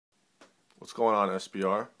What's going on,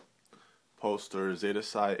 SBR? Poster Zeta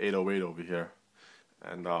Psi 808 over here,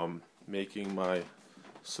 and making my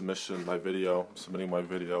submitting my video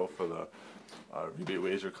for the rebate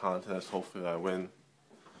wager contest. Hopefully I win.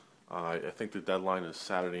 I think the deadline is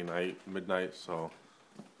Saturday night, midnight, so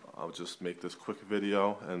I'll just make this quick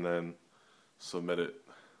video and then submit it.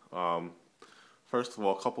 First of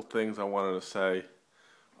all, a couple things I wanted to say.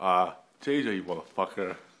 JJ, you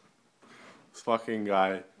motherfucker. This fucking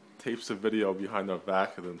guy tapes a video behind our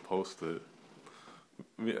back and then posts it.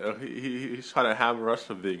 He's trying to hammer us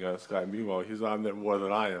for being on this guy. Meanwhile, he's on there more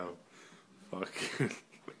than I am. Fucking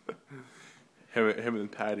him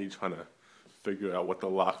and Patty trying to figure out what the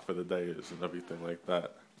lock for the day is and everything like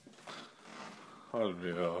that.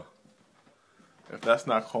 Unreal. If that's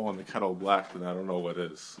not calling the kettle black, then I don't know what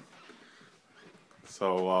is.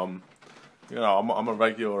 So, you know, I'm a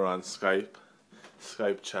regular on Skype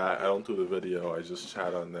chat. I don't do the video, I just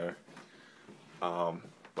chat on there. But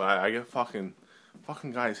I get fucking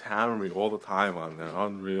guys hammer me all the time on there.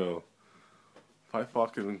 Unreal. If I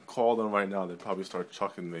fucking call them right now, they'd probably start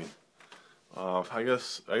chucking me. I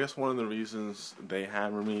guess one of the reasons they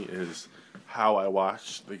hammer me is how I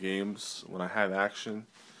watch the games when I have action.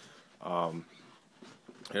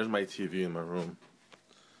 Here's my TV in my room.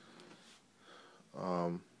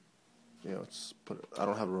 You know, I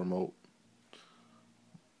don't have a remote.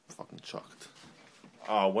 Fucking chucked.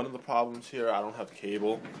 One of the problems here, I don't have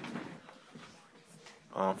cable.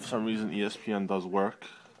 For some reason, ESPN does work,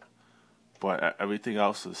 but everything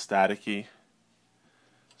else is staticky.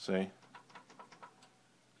 See?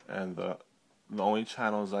 And the only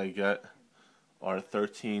channels I get are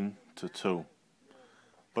 13 to 2.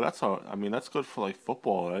 But that's all. I mean, that's good for like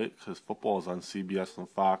football, right? Because football is on CBS and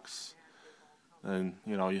Fox, and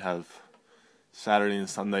you know you have Saturday and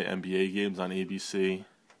Sunday NBA games on ABC.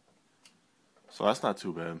 So that's not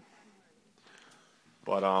too bad.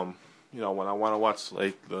 But you know, when I want to watch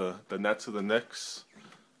like the Nets or the Knicks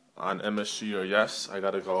on MSG or Yes, I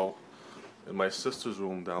gotta go in my sister's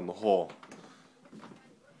room down the hall,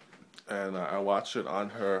 and I watch it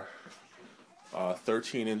on her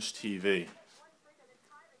 13-inch TV.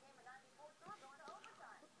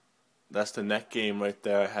 That's the net game right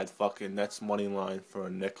there. I had fucking Nets money line for a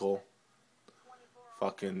nickel.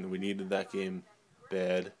 Fucking, we needed that game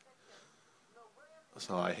bad.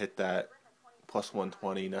 So I hit that plus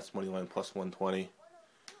 120, Nets money line plus 120.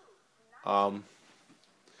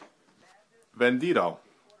 Vendito,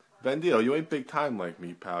 you ain't big time like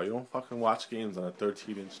me, pal. You don't fucking watch games on a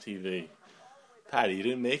 13-inch TV. Patty, you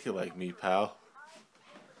didn't make it like me, pal.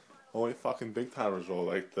 Only fucking big timers roll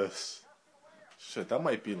like this. Shit, that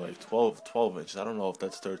might be like 12 inches. I don't know if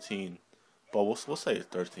that's 13. But we'll say it's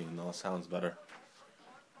 13. No, it sounds better.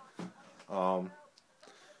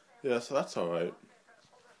 Yeah, so that's alright.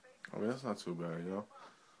 I mean, that's not too bad, you know.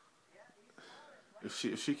 If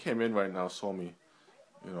she came in right now, saw me,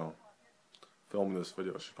 you know, filming this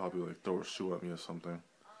video, she'd probably like throw a shoe at me or something.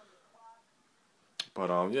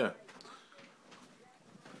 But yeah,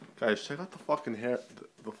 guys, check out the fucking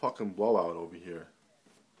the fucking blowout over here.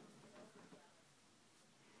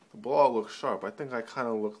 The blowout looks sharp. I think I kind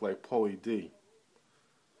of look like Paulie D.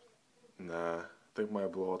 Nah, I think my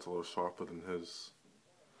blowout's a little sharper than his.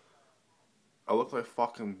 I look like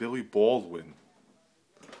fucking Billy Baldwin.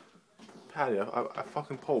 Patty, I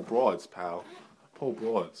fucking pull broads, pal. I pull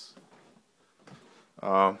broads.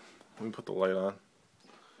 Let me put the light on.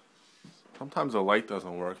 Sometimes the light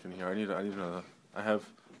doesn't work in here. I'm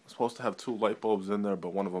supposed to have 2 light bulbs in there,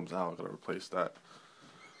 but one of them's out. I gotta replace that.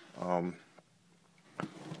 Oh,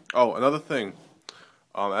 another thing.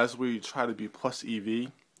 As we try to be plus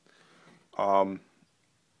EV,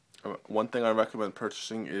 one thing I recommend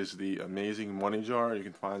purchasing is the Amazing Money Jar. You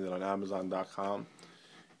can find it on Amazon.com.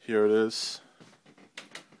 Here it is.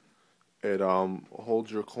 It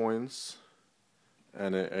holds your coins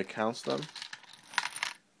and it counts them.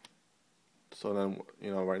 So then,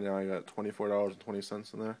 you know, right now I got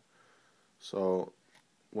 $24.20 in there. So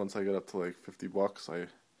once I get up to like $50, I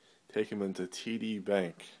take them into TD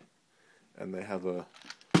Bank, and they have a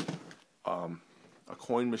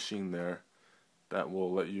coin machine there that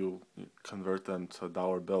will let you convert them to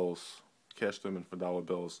dollar bills, cash them in for dollar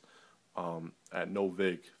bills, at no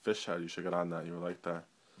vig. Fish Head, you should get on that. You would like that.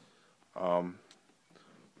 Oh,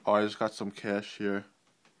 I just got some cash here.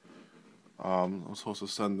 I'm supposed to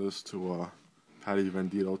send this to Patty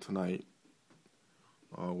Vendito tonight,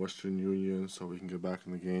 Western Union, so we can get back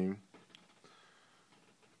in the game.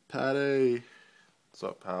 Patty, what's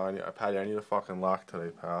up, pal? Patty, I need a fucking lock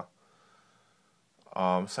today, pal.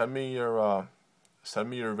 Send me your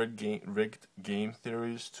rigged game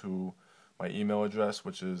theories to my email address,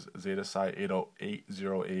 which is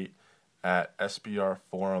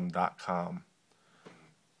zetasci80808@sbrforum.com.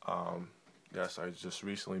 Yes, I just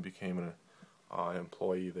recently became an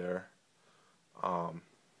employee there. You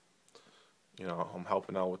know, I'm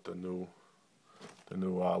helping out with the new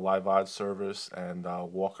live odds service, and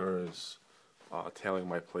Walker is tailing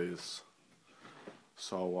my plays.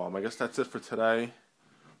 So I guess that's it for today.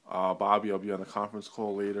 Bobby, I'll be on the conference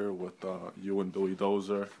call later with you and Billy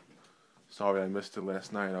Dozer. Sorry I missed it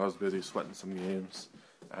last night. I was busy sweating some games.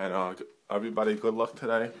 And everybody, good luck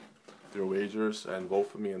today with your wagers, and vote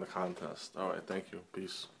for me in the contest. All right, thank you.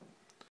 Peace.